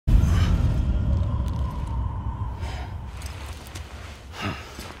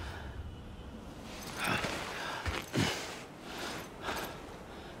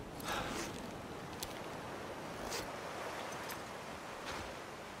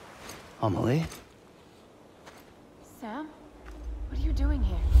Amelie? Sam? What are you doing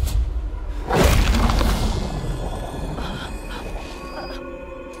here?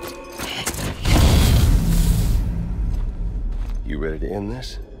 You ready to end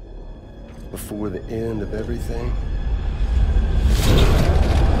this? Before the end of everything?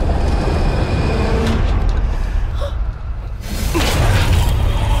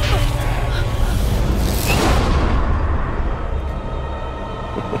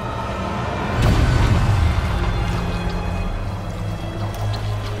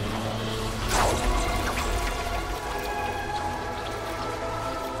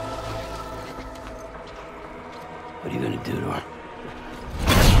 What are you gonna do to her?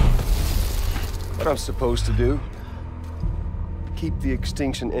 What I'm supposed to do? Keep the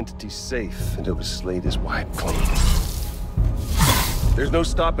extinction entity safe until the slate is wiped clean. There's no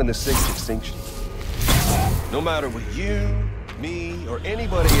stopping the sixth extinction. No matter what you, me, or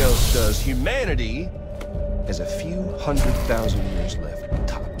anybody else does, humanity has a few 100,000 years left,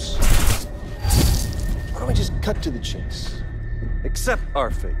 tops. Why don't we just cut to the chase? Accept our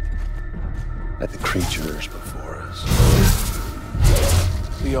fate. Let the creatures before us.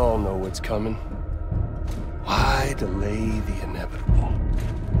 We all know what's coming. Why delay the inevitable?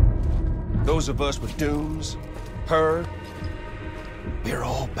 Those of us with dooms, her, we're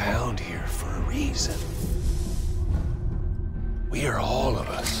all bound here for a reason. We are all of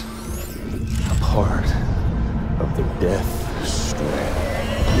us a part of the Death Strand.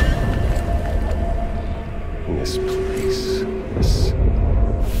 In this place, this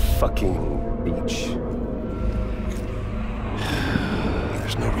fucking beach.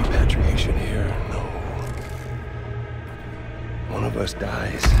 There's no repatriation here, no. One of us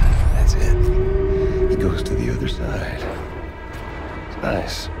dies, that's it. He goes to the other side. It's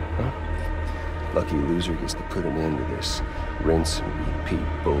nice, huh? Lucky loser gets to put an end to this rinse and repeat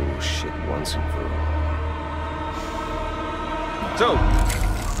bullshit once and for all. So,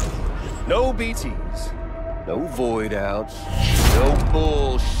 no BTs, no void outs, no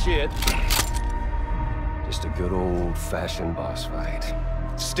bullshit. Just a good old-fashioned boss fight.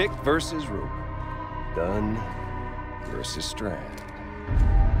 Stick versus rope. Gun versus strand.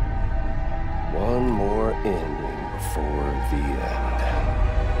 One more ending before the end.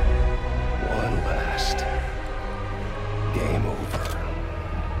 One last game over.